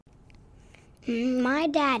My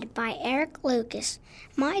Dad by Eric Lucas.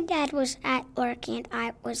 My dad was at work and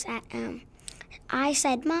I was at home. I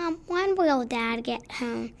said, Mom, when will Dad get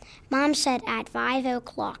home? Mom said at 5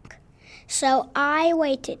 o'clock. So I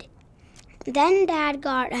waited. Then Dad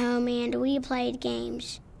got home and we played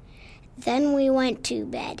games. Then we went to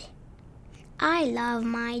bed. I love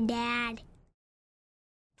my dad.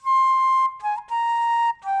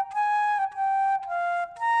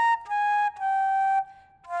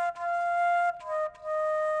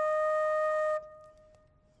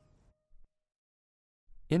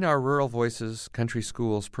 In our Rural Voices Country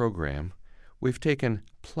Schools program, we've taken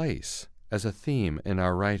place as a theme in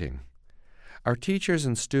our writing. Our teachers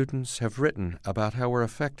and students have written about how we're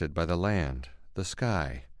affected by the land, the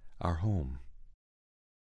sky, our home.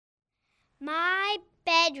 My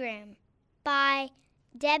Bedroom by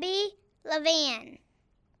Debbie Levan.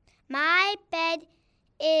 My bed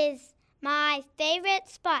is my favorite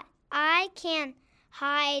spot. I can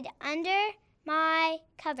hide under my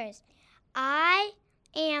covers. I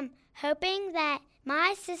am hoping that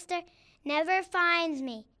my sister never finds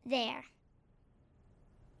me there.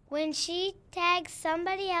 When she tags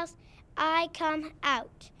somebody else, I come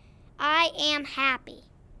out. I am happy.